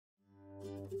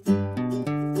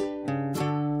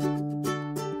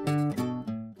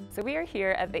So we are here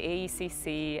at the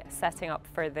AECC setting up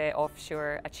for the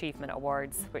Offshore Achievement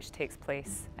Awards, which takes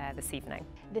place this evening.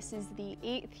 This is the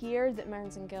 8th year that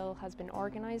Mearns Gill has been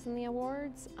organising the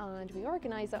awards, and we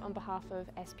organise it on behalf of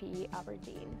SPE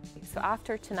Aberdeen. So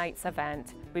after tonight's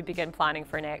event, we begin planning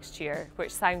for next year,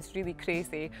 which sounds really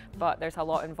crazy, but there's a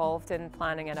lot involved in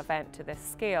planning an event to this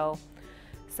scale.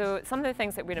 So some of the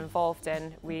things that we're involved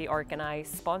in, we organise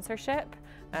sponsorship,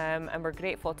 and we're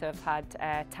grateful to have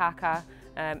had TACA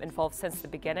involved since the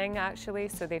beginning actually,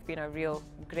 so they've been a real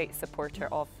great supporter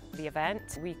of the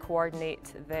event. We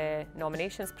coordinate the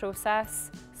nominations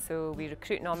process, so we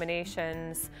recruit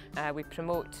nominations, we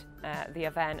promote the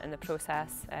event and the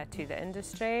process to the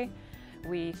industry.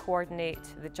 We coordinate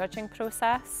the judging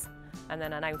process and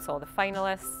then announce all the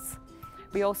finalists.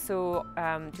 We also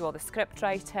do all the script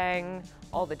writing,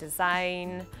 all the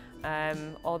design,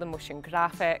 all the motion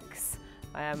graphics,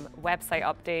 website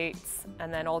updates,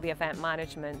 and then all the event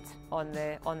management on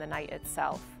the night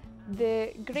itself.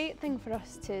 The great thing for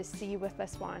us to see with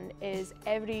this one is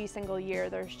every single year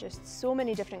there's just so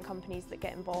many different companies that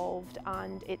get involved,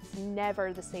 and it's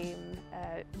never the same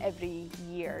every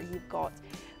year. You've got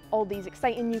all these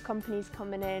exciting new companies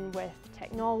coming in with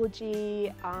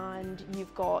technology, and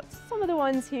you've got some of the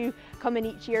ones who come in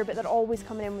each year, but they're always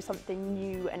coming in with something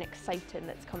new and exciting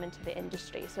that's come into the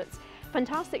industry. So it's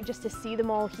fantastic just to see them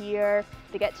all here.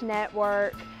 They get to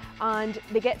network and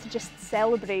they get to just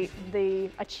celebrate the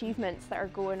achievements that are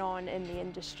going on in the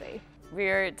industry.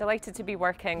 We're delighted to be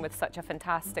working with such a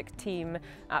fantastic team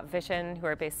at Vision, who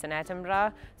are based in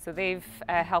Edinburgh. So they've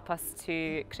helped us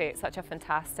to create such a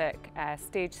fantastic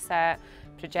stage set,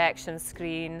 projection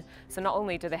screen. So not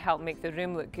only do they help make the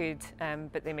room look good,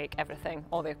 but they make everything,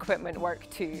 all the equipment work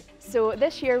too. So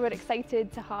this year we're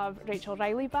excited to have Rachel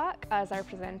Riley back as our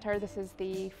presenter. This is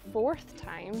the 4th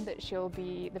time that she'll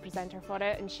be the presenter for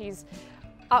it, and she's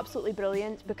absolutely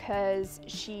brilliant because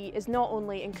she is not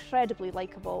only incredibly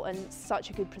likeable and such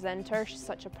a good presenter, she's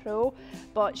such a pro,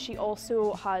 but she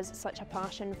also has such a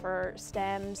passion for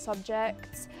STEM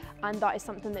subjects, and that is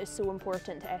something that is so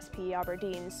important to SPE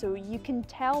Aberdeen. So you can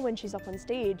tell when she's up on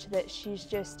stage that she's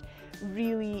just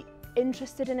really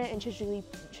interested in it and she's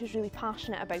really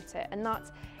passionate about it, and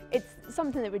it's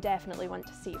something that we definitely want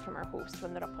to see from our hosts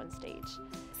when they're up on stage.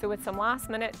 So with some last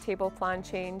minute table plan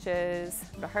changes,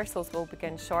 rehearsals will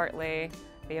begin shortly.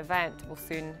 The event will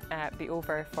soon be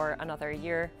over for another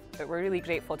year, but we're really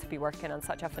grateful to be working on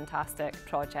such a fantastic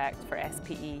project for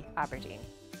SPE Aberdeen.